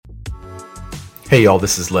Hey y'all,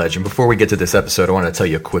 this is Ledge, and before we get to this episode, I want to tell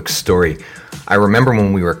you a quick story. I remember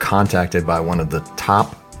when we were contacted by one of the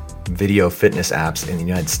top video fitness apps in the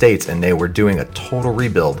United States, and they were doing a total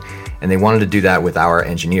rebuild, and they wanted to do that with our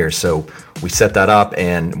engineers. So we set that up,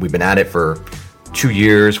 and we've been at it for 2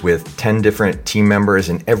 years with 10 different team members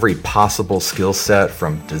in every possible skill set,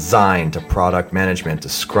 from design to product management to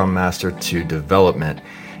Scrum Master to development.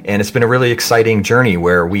 And it's been a really exciting journey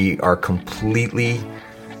where we are completely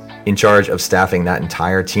in charge of staffing that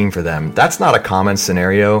entire team for them. That's not a common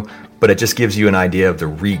scenario, but it just gives you an idea of the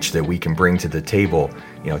reach that we can bring to the table,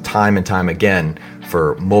 time and time again,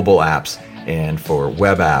 for mobile apps and for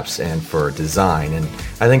web apps and for design. And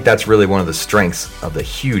I think that's really one of the strengths of the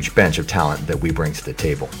huge bench of talent that we bring to the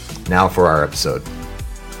table. Now for our episode.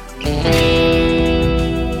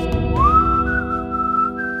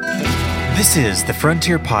 This is the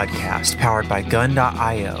Frontier Podcast, powered by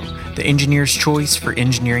Gun.io, the engineer's choice for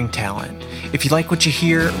engineering talent. If you like what you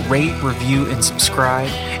hear, rate, review, and subscribe,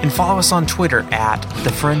 and follow us on Twitter at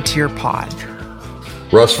The Frontier Pod.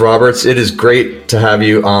 Russ Roberts, it is great to have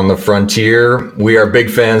you on the Frontier. We are big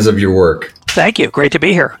fans of your work. Thank you. Great to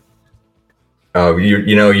be here.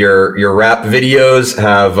 Your rap videos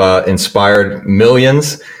have inspired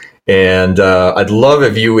millions, and I'd love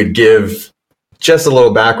if you would give just a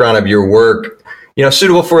little background of your work,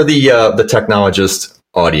 suitable for the technologist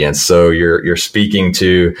audience. So you're speaking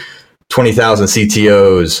to 20,000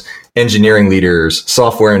 CTOs, engineering leaders,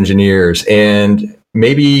 software engineers, and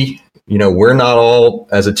maybe we're not all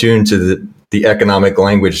as attuned to the economic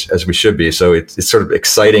language as we should be. So it's sort of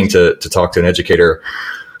exciting to talk to an educator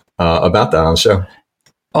about that on the show.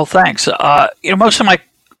 Well, thanks. Most of my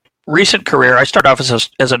recent career, I started off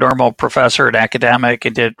as a normal professor and academic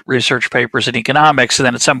and did research papers in economics. And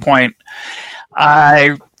then at some point,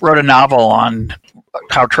 I wrote a novel on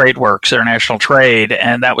how trade works, international trade.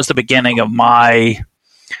 And that was the beginning of my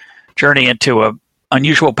journey into an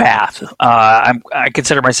unusual path. I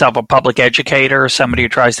consider myself a public educator, somebody who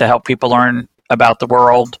tries to help people learn about the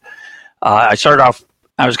world. I started off,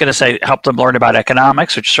 I was going to say, help them learn about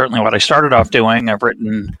economics, which is certainly what I started off doing. I've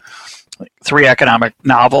written 3 economic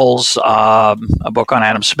novels, a book on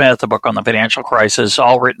Adam Smith, a book on the financial crisis,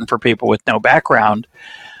 all written for people with no background.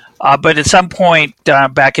 But at some point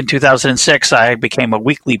back in 2006, I became a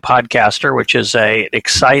weekly podcaster, which is an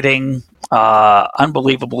exciting,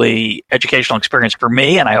 unbelievably educational experience for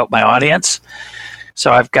me, and I hope my audience.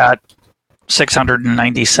 So I've got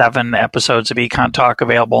 697 episodes of Econ Talk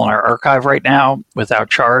available in our archive right now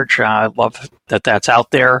without charge. I love that that's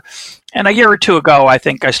out there. And a year or two ago, I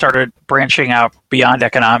think I started branching out beyond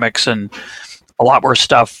economics and a lot more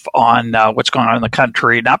stuff on what's going on in the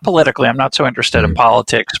country, not politically. I'm not so interested in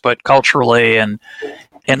politics, but culturally and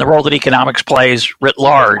the role that economics plays writ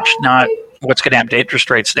large, not what's going to happen to interest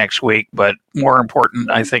rates next week, but more important,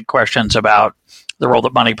 I think, questions about the role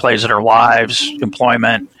that money plays in our lives,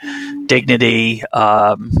 employment, dignity,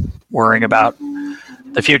 worrying about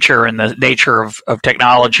the future and the nature of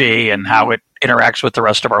technology and how it interacts with the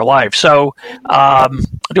rest of our life. So I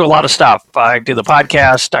do a lot of stuff. I do the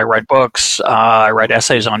podcast. I write books. I write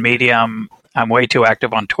essays on Medium. I'm way too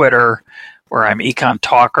active on Twitter, where I'm Econ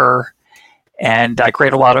Talker. And I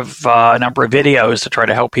create a number of videos to try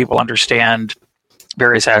to help people understand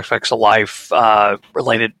various aspects of life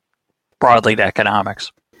related broadly to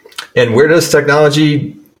economics. And where does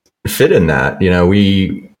technology fit in that?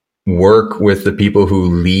 We work with the people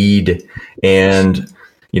who lead and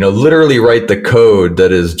literally write the code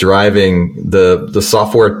that is driving the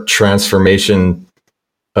software transformation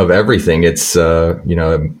of everything. It's Mark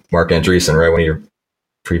Andreessen, right? One of your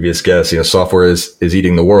previous guests, software is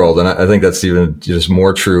eating the world, and I think that's even just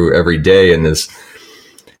more true every day in this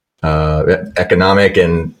economic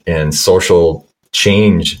and social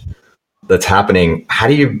change that's happening. How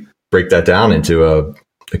do you break that down into a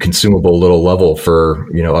consumable little level for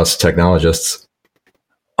us technologists?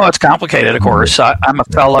 Oh, it's complicated, of course. I'm a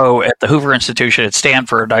fellow at the Hoover Institution at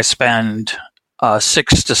Stanford. I spend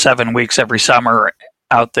 6 to 7 weeks every summer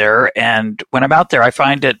out there, and when I'm out there, I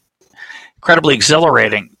find it incredibly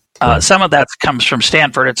exhilarating. Some of that comes from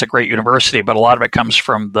Stanford. It's a great university, but a lot of it comes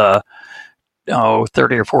from the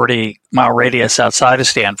 30 or 40 mile radius outside of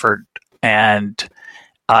Stanford, and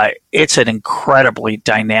it's an incredibly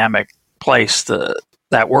dynamic place,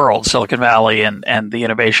 that world, Silicon Valley, and the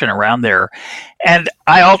innovation around there. And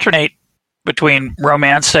I alternate between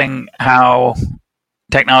romancing how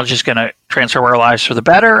technology is going to transform our lives for the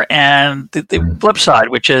better, and the flip side,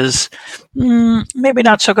 which is maybe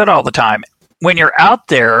not so good all the time. When you're out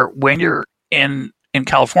there, when you're in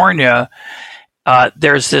California,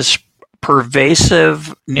 there's this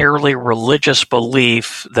pervasive, nearly religious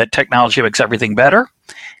belief that technology makes everything better,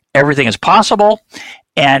 everything is possible,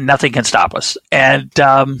 and nothing can stop us. And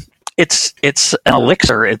it's an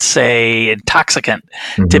elixir. It's a intoxicant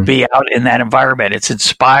to be out in that environment. It's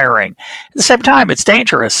inspiring. At the same time, it's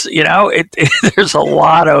dangerous. There's a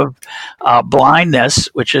lot of blindness,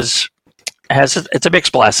 which it's a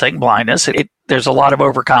mixed blessing. Blindness. There's a lot of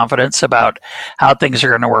overconfidence about how things are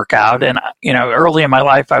going to work out. And early in my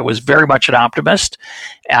life, I was very much an optimist.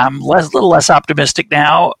 I'm a little less optimistic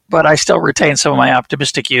now, but I still retain some of my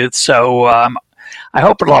optimistic youth. So I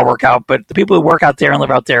hope it'll all work out. But the people who work out there and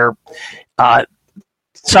live out there,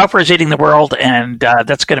 software is eating the world, and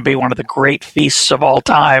that's going to be one of the great feasts of all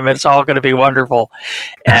time. It's all going to be wonderful.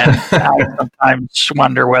 And I sometimes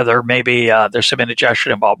wonder whether maybe there's some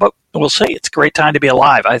indigestion involved, but we'll see. It's a great time to be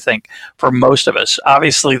alive, I think, for most of us.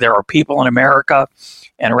 Obviously, there are people in America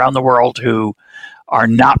and around the world who are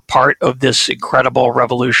not part of this incredible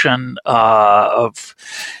revolution of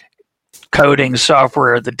coding,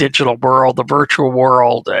 software, the digital world, the virtual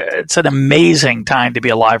world. It's an amazing time to be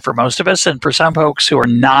alive for most of us. And for some folks who are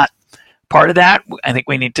not part of that, I think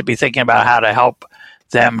we need to be thinking about how to help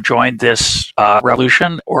them join this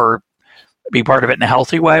revolution or be part of it in a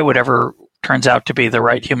healthy way, whatever turns out to be the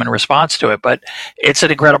right human response to it. But it's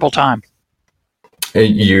an incredible time.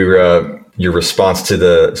 Your response to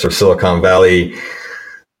the sort of Silicon Valley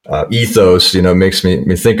ethos, makes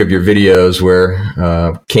me think of your videos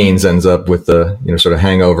where Keynes ends up with the sort of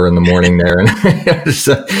hangover in the morning there, and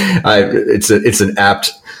it's an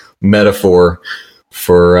apt metaphor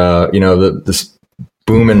for this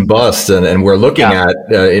boom and bust, and we're looking at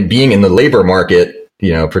it being in the labor market,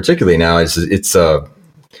 particularly now. It's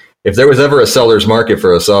if there was ever a seller's market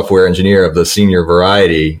for a software engineer of the senior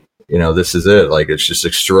variety, this is it. Like, it's just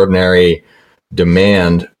extraordinary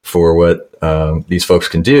demand for what these folks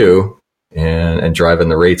can do, and driving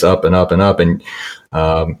the rates up and up and up. And,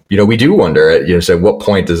 we do wonder at, at what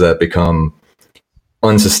point does that become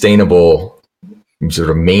unsustainable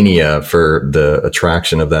sort of mania for the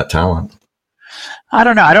attraction of that talent? I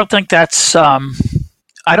don't know. I don't think that's,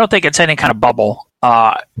 I don't think it's any kind of bubble.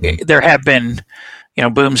 There have been,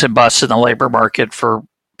 booms and busts in the labor market for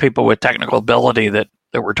people with technical ability that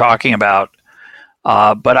we're talking about.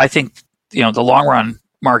 But I think, the long run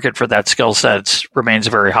market for that skill set remains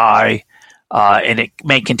very high, and it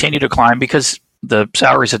may continue to climb because the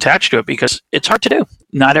salaries attached to it, because it's hard to do.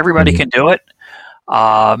 Not everybody can do it.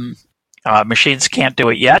 Machines can't do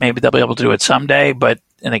it yet. Maybe they'll be able to do it someday,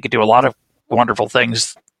 and they can do a lot of wonderful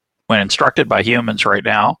things when instructed by humans right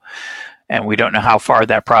now. And we don't know how far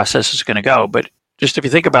that process is going to go. But just if you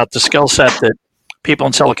think about the skill set that people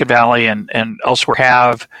in Silicon Valley and elsewhere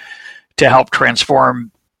have to help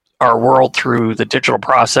transform our world through the digital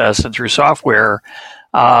process and through software,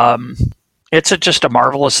 it's just a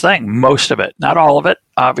marvelous thing. Most of it, not all of it.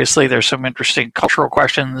 Obviously, there's some interesting cultural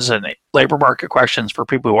questions and labor market questions for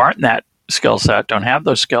people who aren't in that skill set, don't have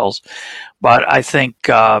those skills. But I think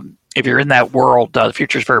if you're in that world, the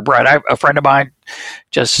future is very bright. A friend of mine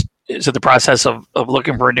just is in the process of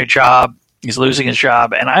looking for a new job. He's losing his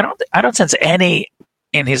job, and I don't sense any.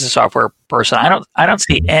 And he's a software person. I don't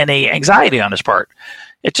see any anxiety on his part.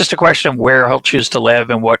 It's just a question of where he'll choose to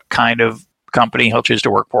live and what kind of company he'll choose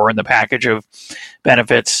to work for, and the package of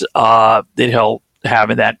benefits that he'll have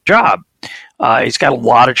in that job. He's got a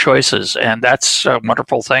lot of choices, and that's a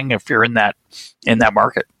wonderful thing if you're in that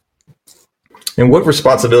market. And what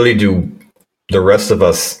responsibility do the rest of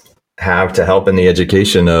us have to help in the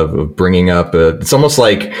education of bringing up? It's almost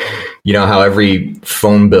like, how every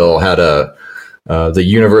phone bill had the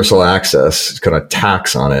universal access kind of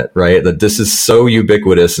tax on it, right? That this is so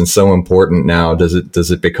ubiquitous and so important now. Does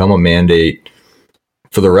it become a mandate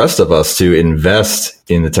for the rest of us to invest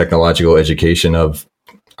in the technological education of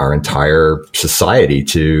our entire society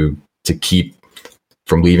to keep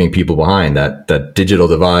from leaving people behind, that digital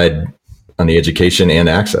divide on the education and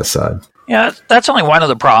access side? Yeah, that's only one of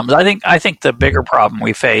the problems. I think the bigger problem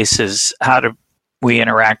we face is how do we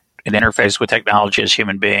interact and interface with technology as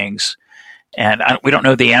human beings. And we don't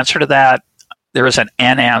know the answer to that. There isn't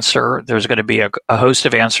an answer. There's going to be a host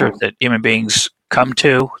of answers that human beings come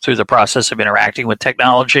to through the process of interacting with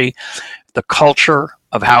technology. The culture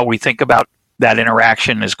of how we think about that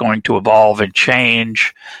interaction is going to evolve and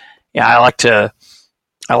change. Yeah, I like to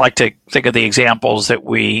think of the examples that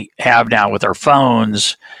we have now with our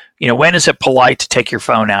phones. When is it polite to take your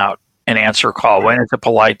phone out and answer a call? When is it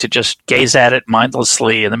polite to just gaze at it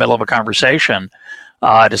mindlessly in the middle of a conversation?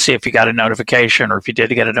 To see if you got a notification, or if you did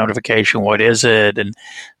get a notification, what is it? And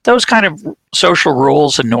those kind of social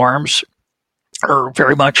rules and norms are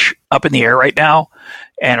very much up in the air right now.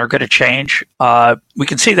 and are going to change. We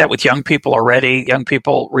can see that with young people already. Young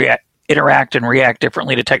people interact and react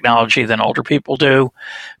differently to technology than older people do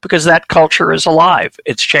because that culture is alive.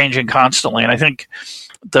 It's changing constantly. And I think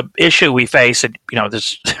the issue we face, and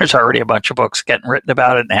there's already a bunch of books getting written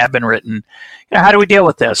about it and have been written. How do we deal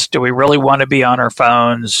with this? Do we really want to be on our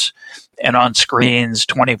phones and on screens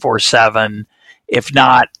 24/7? If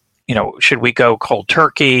not, should we go cold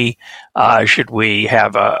turkey? Should we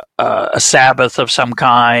have a Sabbath of some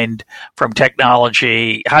kind from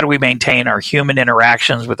technology? How do we maintain our human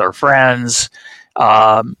interactions with our friends?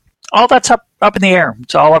 All that's up in the air.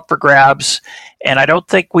 It's all up for grabs. And I don't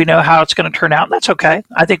think we know how it's going to turn out. And that's okay.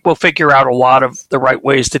 I think we'll figure out a lot of the right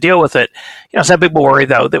ways to deal with it. Some people worry,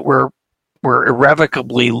 though, that we're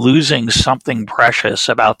irrevocably losing something precious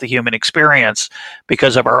about the human experience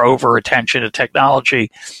because of our over attention to technology.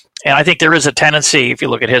 And I think there is a tendency, if you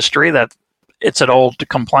look at history, that it's an old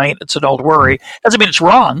complaint, it's an old worry. Doesn't mean it's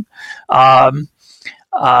wrong.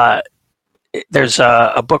 There's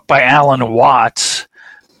a book by Alan Watts,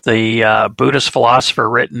 the Buddhist philosopher,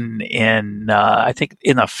 written in, I think,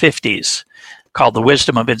 in the 50s, called The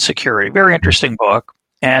Wisdom of Insecurity. Very interesting book.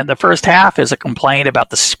 And the first half is a complaint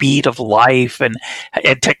about the speed of life and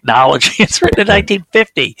technology. It's written in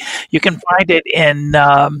 1950. You can find it in,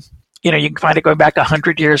 you can find it going back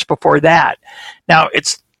 100 years before that. Now,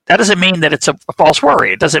 that doesn't mean that it's a false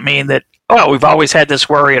worry. It doesn't mean that, we've always had this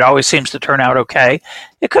worry. It always seems to turn out okay.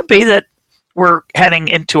 It could be that we're heading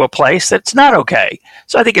into a place that's not okay.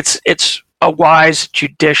 So I think it's a wise,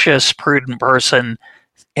 judicious, prudent person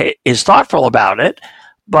is thoughtful about it.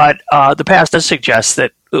 But the past does suggest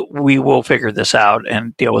that we will figure this out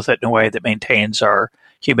and deal with it in a way that maintains our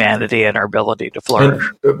humanity and our ability to flourish.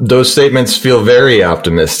 And those statements feel very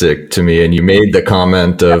optimistic to me. And you made the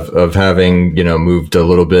comment of having, moved a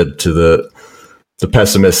little bit to the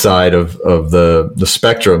pessimist side of the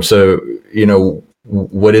spectrum. So,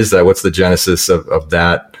 what is that? What's the genesis of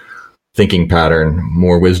that thinking pattern?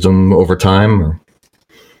 More wisdom over time? Or?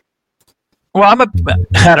 Well,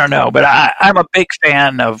 I don't know, but I'm a big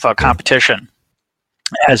fan of competition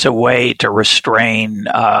as a way to restrain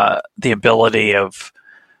the ability of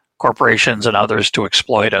corporations and others to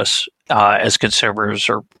exploit us as consumers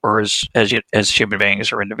or as human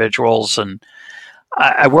beings or individuals. And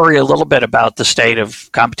I worry a little bit about the state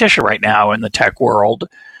of competition right now in the tech world.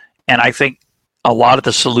 And I think a lot of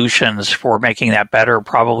the solutions for making that better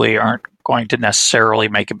probably aren't going to necessarily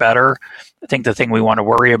make it better. I think the thing we want to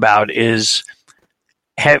worry about is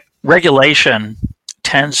regulation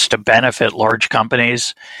tends to benefit large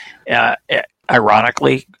companies.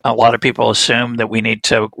 Ironically, a lot of people assume that we need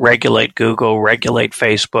to regulate Google, regulate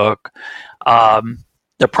Facebook.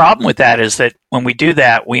 The problem with that is that when we do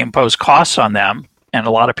that, we impose costs on them. And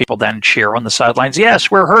a lot of people then cheer on the sidelines. Yes,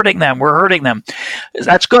 we're hurting them. We're hurting them.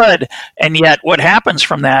 That's good. And yet what happens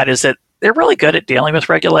from that is that they're really good at dealing with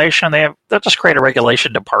regulation. They'll just create a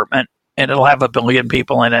regulation department and it'll have 1 billion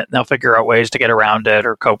people in it. And they'll figure out ways to get around it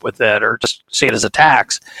or cope with it or just see it as a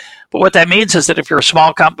tax. But what that means is that if you're a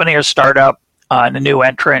small company or startup and a new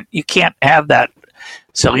entrant, you can't have that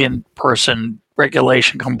zillion person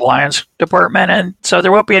regulation compliance department, and so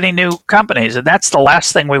there won't be any new companies, and that's the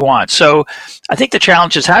last thing we want. So I think the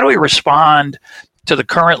challenge is, how do we respond to the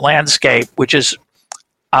current landscape, which is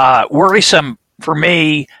worrisome for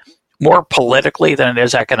me more politically than it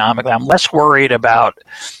is economically. I'm less worried about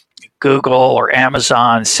Google or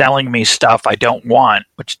Amazon selling me stuff I don't want,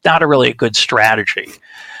 which is not really a good strategy.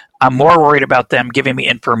 I'm more worried about them giving me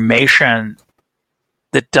information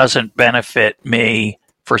that doesn't benefit me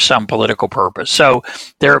for some political purpose. So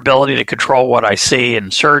their ability to control what I see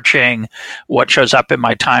in searching, what shows up in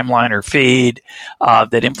my timeline or feed,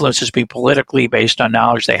 that influences me politically based on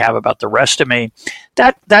knowledge they have about the rest of me,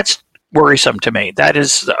 that's worrisome to me. That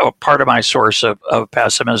is a part of my source of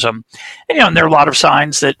pessimism. And there are a lot of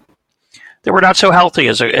signs that we're not so healthy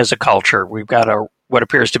as a culture. We've got what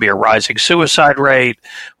appears to be a rising suicide rate.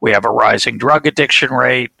 We have a rising drug addiction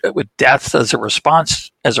rate with deaths as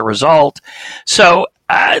a result. So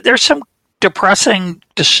there's some depressing,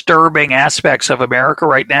 disturbing aspects of America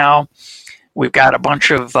right now. We've got a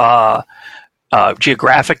bunch of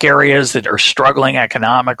geographic areas that are struggling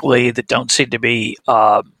economically, that don't seem to be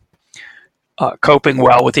coping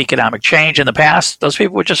well with economic change. In the past, those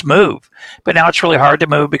people would just move. But now it's really hard to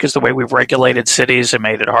move because the way we've regulated cities and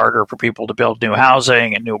made it harder for people to build new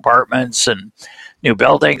housing and new apartments and new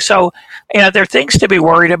buildings. So, there are things to be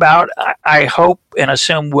worried about. I hope and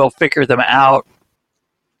assume we'll figure them out.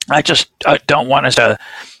 I just don't want us to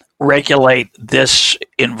regulate this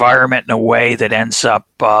environment in a way that ends up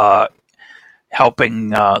helping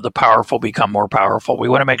the powerful become more powerful. We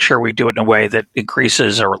want to make sure we do it in a way that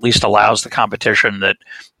increases or at least allows the competition that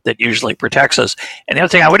usually protects us. And the other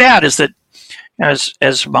thing I would add is that,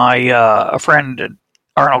 as my a friend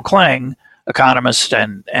Arnold Kling, economist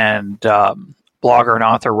and blogger and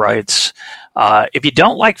author, writes, if you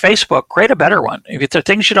don't like Facebook, create a better one. If there are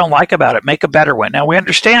things you don't like about it, make a better one. Now, we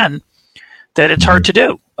understand that it's hard to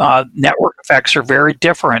do. Network effects are very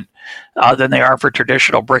different than they are for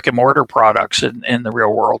traditional brick and mortar products in the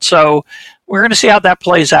real world. So we're going to see how that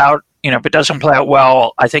plays out. If it doesn't play out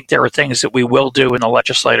well, I think there are things that we will do in the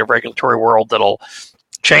legislative regulatory world that'll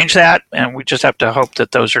change that, and we just have to hope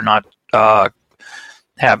that those are not that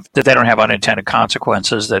they don't have unintended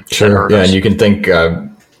consequences that hurt us. And you can think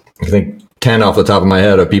 10 off the top of my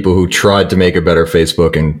head of people who tried to make a better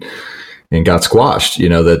Facebook and got squashed.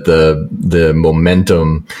 That the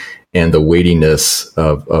momentum and the weightiness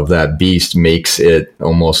of that beast makes it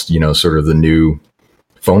almost, sort of the new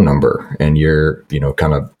phone number, and you're,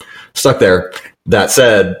 kind of stuck there. That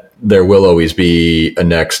said, there will always be a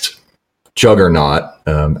next juggernaut.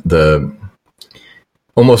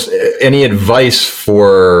 Almost any advice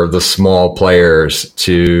for the small players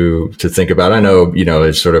to think about? I know,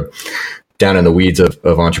 it's sort of down in the weeds of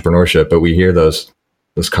entrepreneurship, but we hear those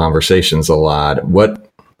conversations a lot. What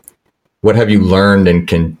have you learned and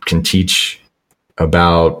can teach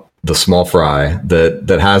about the small fry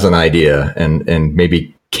that has an idea and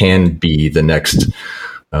maybe can be the next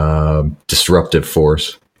disruptive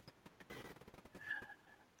force?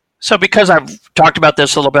 So because I've talked about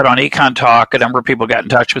this a little bit on Econ Talk, a number of people got in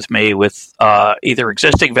touch with me with either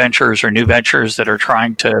existing ventures or new ventures that are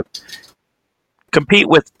trying to compete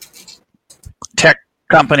with tech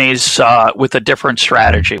companies with a different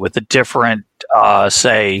strategy, with a different,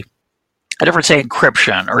 say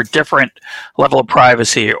encryption, or a different level of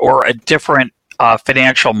privacy, or a different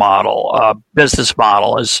financial model, business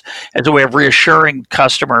model, as a way of reassuring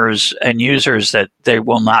customers and users that they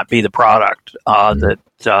will not be the product, that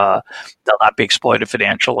they'll not be exploited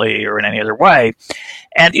financially or in any other way.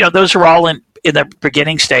 And those are all in the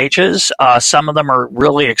beginning stages. Some of them are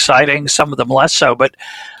really exciting, some of them less so, but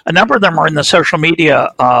a number of them are in the social media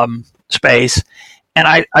space. And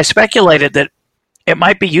I speculated that it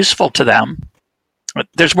might be useful to them.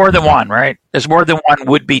 There's more than one, right? There's more than one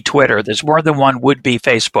would-be Twitter. There's more than one would-be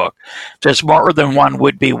Facebook. There's more than one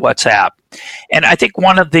would-be WhatsApp. And I think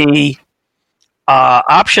one of the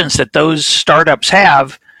options that those startups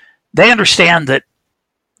have, they understand that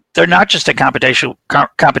they're not just in competition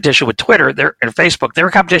with Twitter and Facebook. They're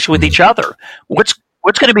in competition with each other. What's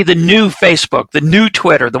going to be the new Facebook, the new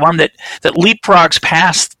Twitter, the one that leapfrogs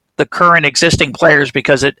past the current existing players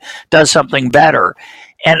because it does something better?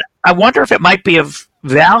 And I wonder if it might be of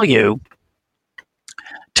value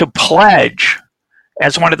to pledge,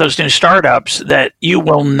 as one of those new startups, that you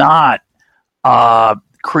will not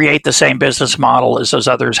create the same business model as those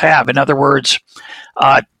others have. In other words,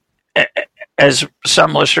 as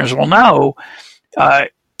some listeners will know,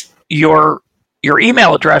 your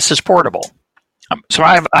email address is portable. So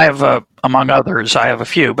I have among others, I have a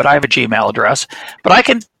few, but I have a Gmail address. But I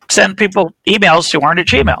can send people emails who aren't at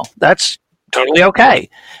Gmail. That's totally okay.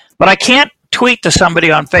 But I can't tweet to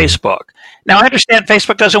somebody on Facebook. Now, I understand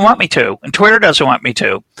Facebook doesn't want me to, and Twitter doesn't want me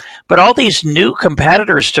to. But all these new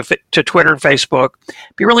competitors to Twitter and Facebook,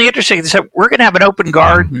 be really interesting. They said, we're going to have an open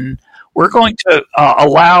garden. We're going to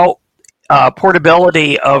allow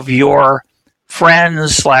portability of your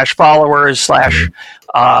friends / followers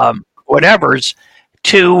 / whatever's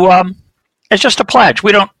to as just a pledge.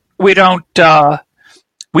 We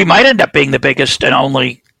might end up being the biggest and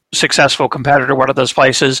only successful competitor, one of those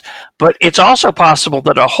places, but it's also possible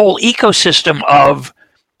that a whole ecosystem of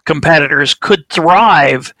competitors could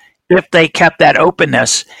thrive if they kept that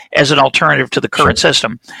openness as an alternative to the current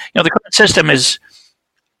system. The current system is,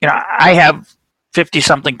 I have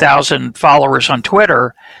 50-something thousand followers on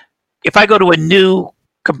Twitter. If I go to a new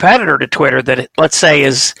competitor to Twitter that, let's say,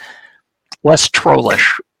 is less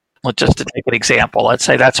trollish, just to take an example, let's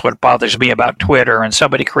say that's what bothers me about Twitter, and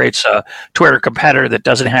somebody creates a Twitter competitor that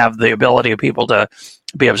doesn't have the ability of people to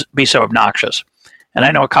be so obnoxious. And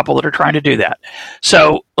I know a couple that are trying to do that.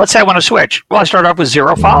 So let's say I want to switch. Well, I start off with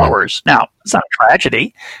 0 followers. Now, it's not a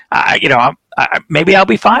tragedy. Maybe I'll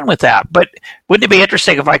be fine with that. But wouldn't it be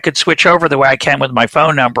interesting if I could switch over the way I can with my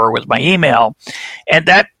phone number or with my email? And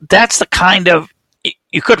that's the kind of,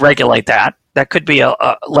 you could regulate that. That could be a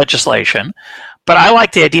legislation. But I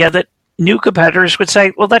like the idea that new competitors would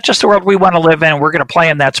say, well, that's just the world we want to live in, and we're going to play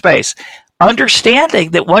in that space.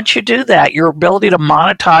 Understanding that once you do that, your ability to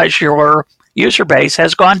monetize your user base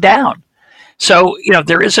has gone down. So,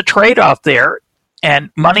 there is a trade-off there.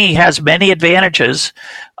 And money has many advantages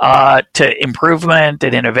to improvement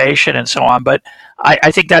and innovation and so on. But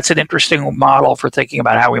I think that's an interesting model for thinking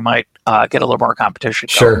about how we might get a little more competition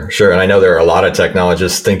going. Sure. And I know there are a lot of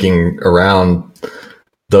technologists thinking around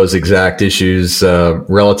those exact issues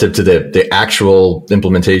relative to the actual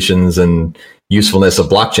implementations and usefulness of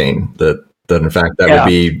blockchain. That in fact that would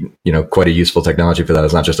be quite a useful technology for that.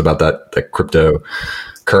 It's not just about that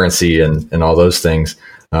cryptocurrency and all those things.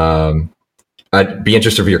 I'd be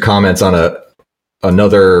interested for your comments on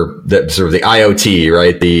another sort of the IoT,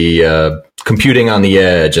 right? The computing on the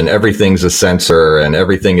edge, and everything's a sensor, and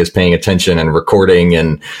everything is paying attention and recording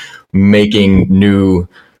and making new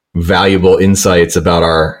valuable insights about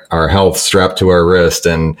our health strapped to our wrist,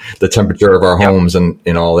 and the temperature of our homes,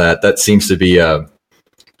 and all that. That seems to be a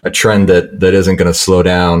trend that isn't going to slow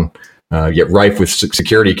down, yet rife with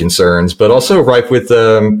security concerns, but also rife with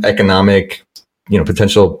economic,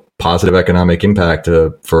 potential positive economic impact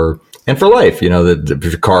for life. If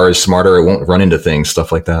your car is smarter, it won't run into things,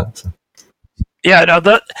 stuff like that. So. Yeah, no,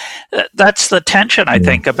 that's the tension, I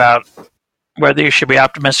think, about whether you should be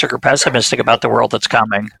optimistic or pessimistic about the world that's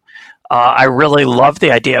coming. I really love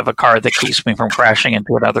the idea of a car that keeps me from crashing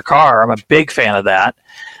into another car. I'm a big fan of that.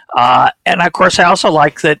 And of course, I also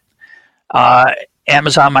like that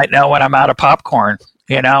Amazon might know when I'm out of popcorn.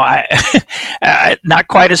 Not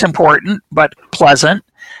quite as important, but pleasant.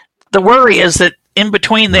 The worry is that in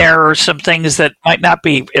between there are some things that might not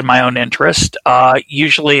be in my own interest.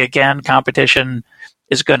 Usually, again, competition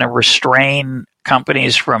is going to restrain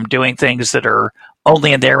companies from doing things that are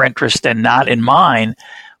only in their interest and not in mine.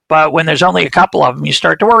 But when there's only a couple of them, you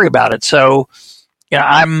start to worry about it. So,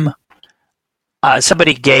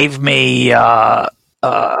 somebody gave me a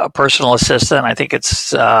personal assistant. I think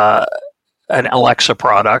it's an Alexa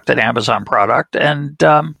product, an Amazon product, and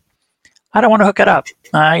I don't want to hook it up.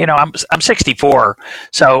 I'm 64,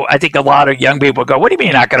 so I think a lot of young people go, "What do you mean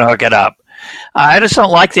you're not going to hook it up?" I just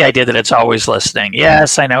don't like the idea that it's always listening.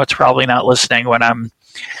 Yes, I know it's probably not listening when I'm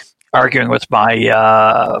arguing with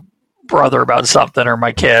my brother about something or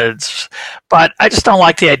my kids, but I just don't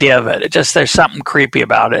like the idea of it. There's something creepy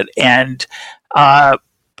about it, and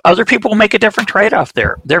other people make a different trade-off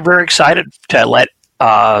there. They're very excited to let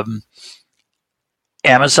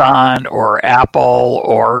Amazon or Apple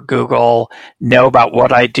or Google know about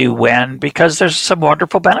what I do when, because there's some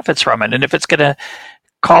wonderful benefits from it. And if it's going to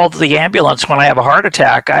call the ambulance when I have a heart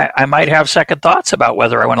attack, I might have second thoughts about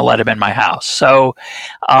whether I want to let him in my house. So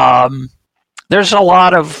there's a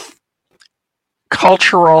lot of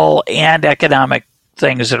cultural and economic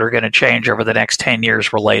things that are going to change over the next 10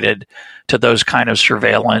 years related to those kind of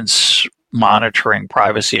surveillance, monitoring,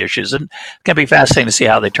 privacy issues. And it's going to be fascinating to see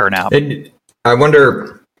how they turn out. I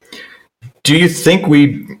wonder, do you think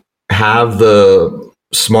we have the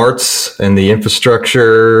smarts and the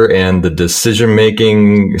infrastructure and the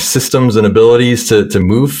decision-making systems and abilities to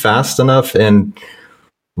move fast enough and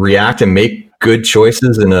react and make good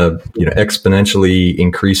choices in a exponentially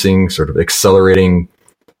increasing, sort of accelerating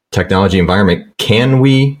technology environment? Can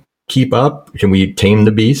we keep up? Can we tame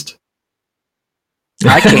the beast?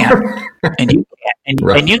 I can't, and you can't,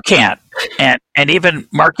 and you can't, and even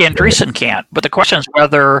Mark Andreessen can't. But the question is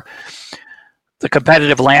whether the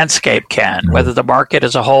competitive landscape can, whether the market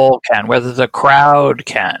as a whole can, whether the crowd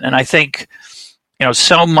can. And I think,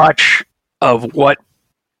 so much of what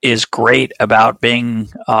is great about being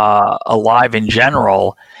alive in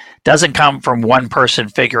general doesn't come from one person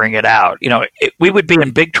figuring it out. We would be in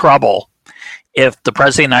big trouble if the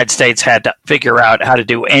president of the United States had to figure out how to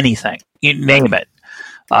do anything. You name it.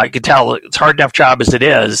 You can tell it's a hard enough job as it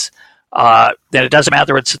is. That it doesn't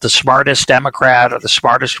matter if it's the smartest Democrat or the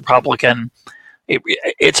smartest Republican.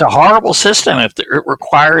 It's a horrible system if it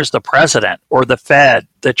requires the president or the Fed,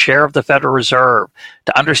 the chair of the Federal Reserve,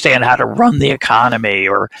 to understand how to run the economy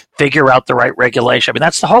or figure out the right regulation. I mean,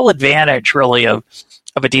 that's the whole advantage, really, of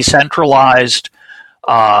a decentralized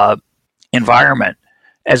environment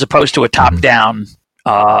as opposed to a top-down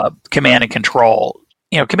command and control.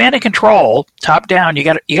 Command and control, top down, you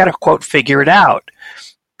got to quote figure it out.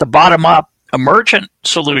 The bottom up emergent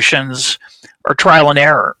solutions are trial and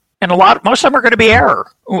error, and most of them are going to be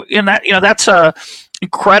error. In that, that's a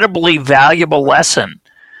incredibly valuable lesson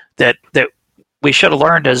that we should have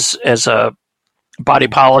learned as a body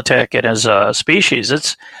politic and as a species.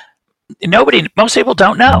 It's most people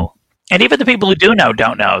don't know. And even the people who do know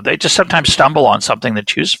don't know. They just sometimes stumble on something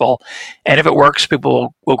that's useful, and if it works,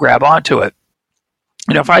 people will grab onto it.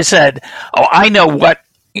 If I said, "Oh, I know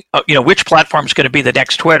which platform is going to be the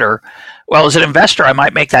next Twitter," well, as an investor, I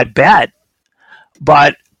might make that bet,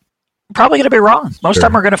 but I'm probably going to be wrong. Most of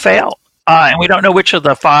them are going to fail. And we don't know which of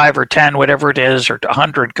the 5 or 10, whatever it is, or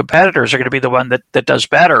 100 competitors are going to be the one that does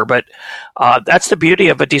better. But that's the beauty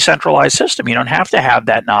of a decentralized system. You don't have to have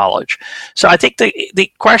that knowledge. So I think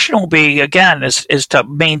the question will be, again, is to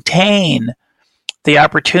maintain the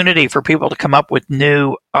opportunity for people to come up with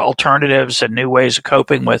new alternatives and new ways of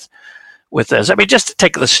coping with this. I mean, just to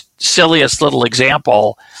take the silliest little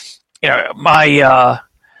example, I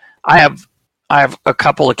have a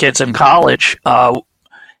couple of kids in college,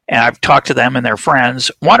 and I've talked to them and their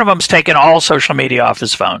friends. One of them's taken all social media off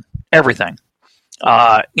his phone, everything,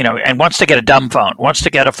 and wants to get a dumb phone, wants to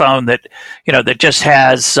get a phone that, that just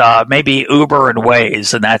has maybe Uber and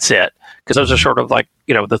Waze, and that's it. Because those are sort of like,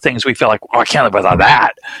 the things we feel like, I can't live without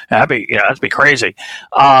that. That'd be crazy.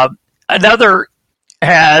 Another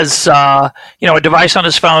has, a device on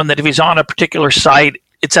his phone that if he's on a particular site,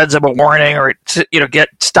 it sends him a warning, or it,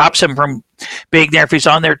 stops him from being there if he's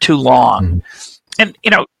on there too long. And,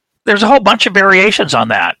 there's a whole bunch of variations on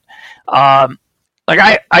that.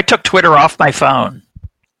 I took Twitter off my phone.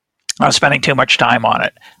 I was spending too much time on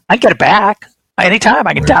it. I get it back anytime.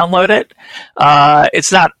 I can download it.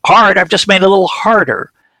 It's not hard. I've just made it a little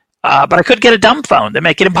harder. But I could get a dumb phone that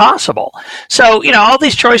make it impossible. So, all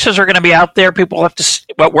these choices are going to be out there. People have to,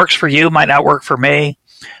 what works for you might not work for me.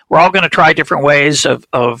 We're all going to try different ways of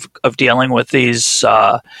dealing with these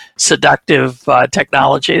seductive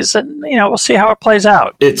technologies, and we'll see how it plays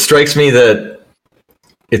out. It strikes me that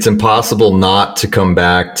it's impossible not to come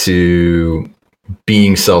back to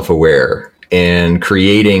being self-aware and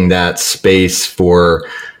creating that space for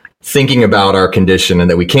thinking about our condition and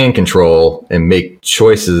that we can control and make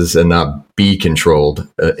choices and not be controlled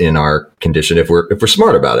in our condition if we're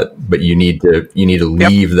smart about it. But you need to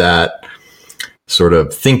leave that sort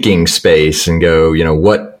of thinking space and go,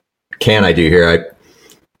 what can I do here? I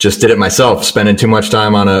just did it myself, spending too much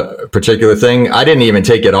time on a particular thing. I didn't even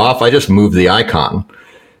take it off. I just moved the icon,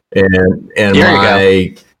 and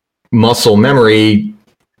my muscle memory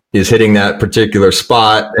is hitting that particular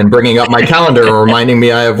spot and bringing up my calendar and reminding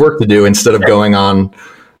me I have work to do instead of going on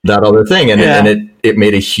that other thing. And it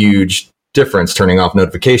made a huge difference, turning off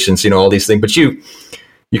notifications, all these things. But you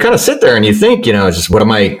kind of sit there and you think, just what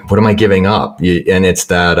am I giving up? And it's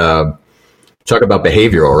that, talk about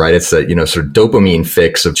behavioral, right? It's that, sort of dopamine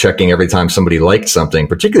fix of checking every time somebody liked something,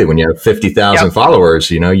 particularly when you have 50,000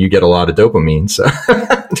 followers, you get a lot of dopamine. So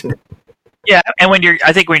yeah. And when you're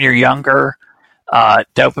younger,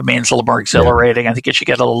 dopamine's a little more exhilarating. I think as you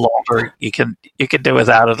get a little older, you can do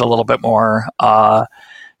without it a little bit more.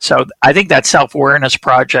 So I think that self-awareness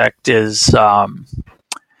project is,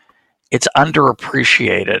 it's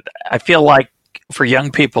underappreciated. I feel like for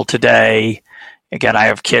young people today, again, I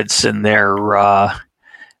have kids in their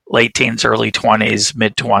late teens, early 20s,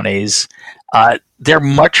 mid 20s. They're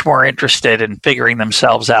much more interested in figuring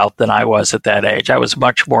themselves out than I was at that age. I was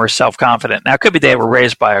much more self-confident. Now, it could be they were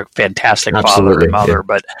raised by a fantastic father and mother,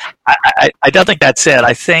 but I don't think that's it.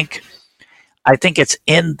 I think it's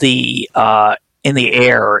in the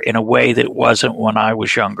air in a way that it wasn't when I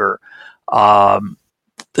was younger.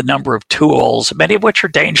 The number of tools, many of which are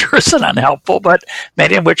dangerous and unhelpful, but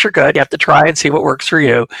many of which are good. You have to try and see what works for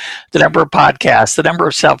you. The number of podcasts, the number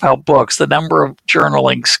of self-help books, the number of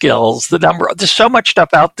journaling skills, there's so much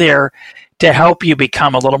stuff out there to help you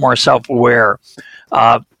become a little more self-aware.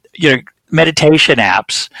 Meditation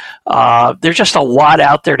apps. There's just a lot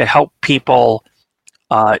out there to help people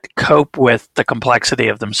cope with the complexity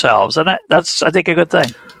of themselves. And that's, I think, a good thing.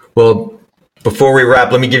 Well, before we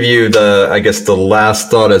wrap, let me give you the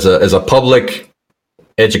last thought. As a public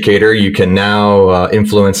educator, you can now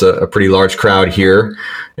influence a pretty large crowd here,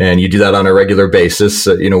 and you do that on a regular basis.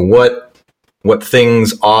 What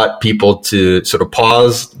things ought people to sort of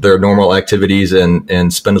pause their normal activities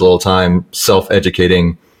and spend a little time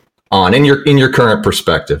self-educating on in your current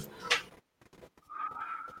perspective?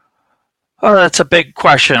 Well, that's a big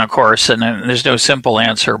question, of course, and there's no simple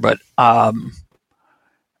answer, but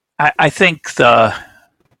I think there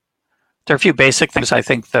are a few basic things I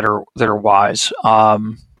think that are wise.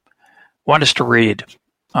 One is to read.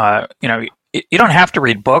 You don't have to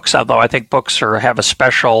read books, although I think books have a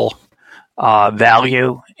special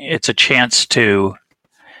value. It's a chance to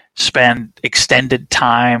spend extended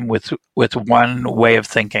time with one way of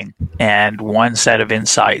thinking and one set of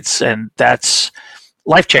insights, and that's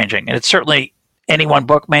life-changing. And it's certainly, any one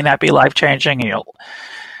book may not be life-changing.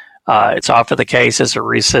 It's often the case, as a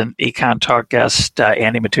recent Econ Talk guest,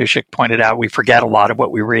 Andy Matuszek, pointed out, we forget a lot of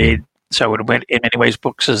what we read. So in many ways,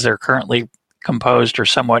 books as they're currently composed are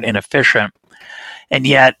somewhat inefficient. And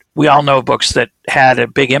yet we all know books that had a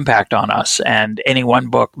big impact on us. And any one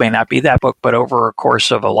book may not be that book, but over a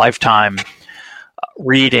course of a lifetime,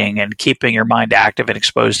 reading and keeping your mind active and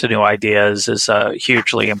exposed to new ideas is a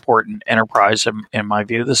hugely important enterprise in my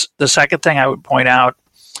view. The second thing I would point out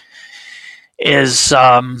is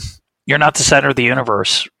you're not the center of the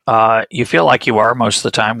universe. You feel like you are most of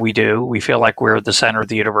the time. We do. We feel like we're the center of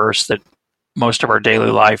the universe, that most of our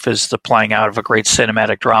daily life is the playing out of a great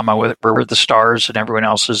cinematic drama where we're the stars and everyone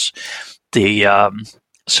else is the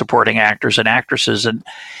supporting actors and actresses. And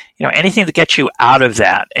anything that gets you out of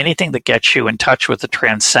that, anything that gets you in touch with the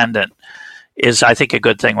transcendent is, I think, a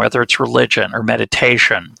good thing, whether it's religion or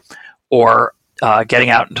meditation or getting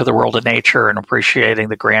out into the world of nature and appreciating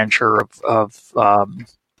the grandeur of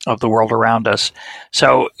the world around us.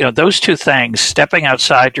 So, those two things, stepping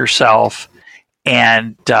outside yourself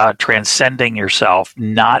and transcending yourself,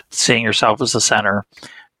 not seeing yourself as the center,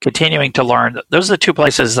 continuing to learn, those are the two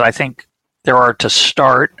places that I think there are to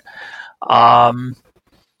start.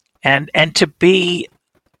 And to be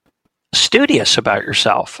studious about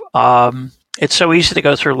yourself. It's so easy to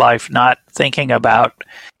go through life not thinking about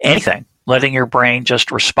anything, letting your brain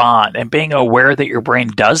just respond. And being aware that your brain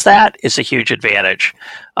does that is a huge advantage.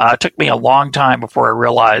 It took me a long time before I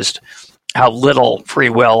realized how little free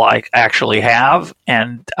will I actually have.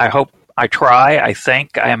 And I hope, I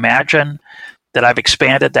imagine that I've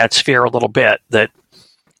expanded that sphere a little bit, that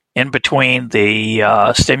in between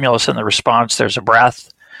the stimulus and the response, there's a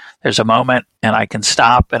breath, there's a moment, and I can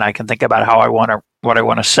stop and I can think about what I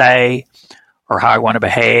want to say, or how I want to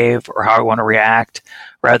behave, or how I want to react,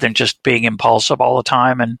 rather than just being impulsive all the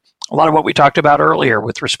time. And a lot of what we talked about earlier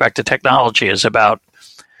with respect to technology is about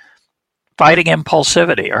fighting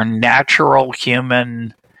impulsivity, our natural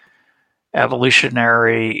human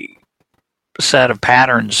evolutionary set of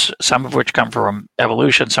patterns, some of which come from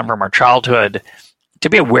evolution, some from our childhood. To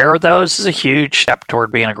be aware of those is a huge step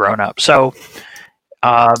toward being a grown-up. So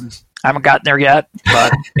I haven't gotten there yet,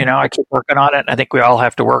 but I keep working on it. I think we all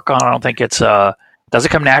have to work on it. I don't think doesn't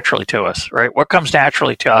come naturally to us, right? What comes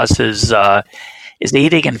naturally to us is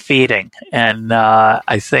eating and feeding. And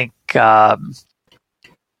I think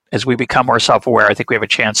as we become more self-aware, I think we have a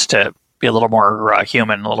chance to be a little more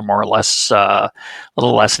human, a little less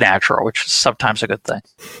natural, which is sometimes a good thing.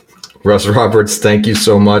 Russ Roberts, thank you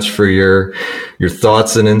so much for your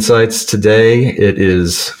thoughts and insights today. It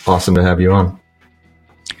is awesome to have you on.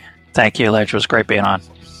 Thank you, Ledge. It was great being on.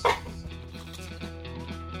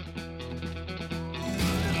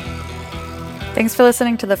 Thanks for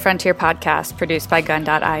listening to the Frontier Podcast, produced by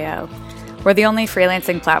Gun.io. We're the only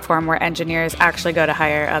freelancing platform where engineers actually go to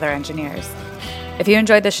hire other engineers. If you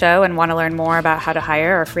enjoyed the show and want to learn more about how to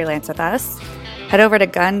hire or freelance with us, head over to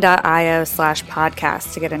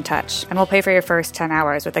gun.io/podcast to get in touch, and we'll pay for your first 10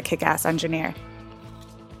 hours with a kick-ass engineer.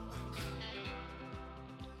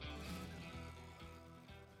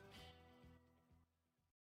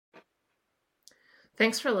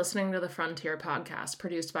 Thanks for listening to the Frontier Podcast,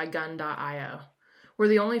 produced by Gun.io. We're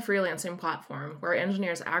the only freelancing platform where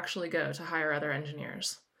engineers actually go to hire other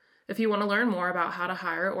engineers. If you want to learn more about how to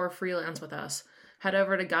hire or freelance with us, head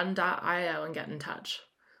over to Gun.io and get in touch.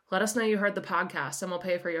 Let us know you heard the podcast, and we'll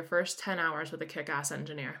pay for your first 10 hours with a kick-ass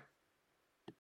engineer.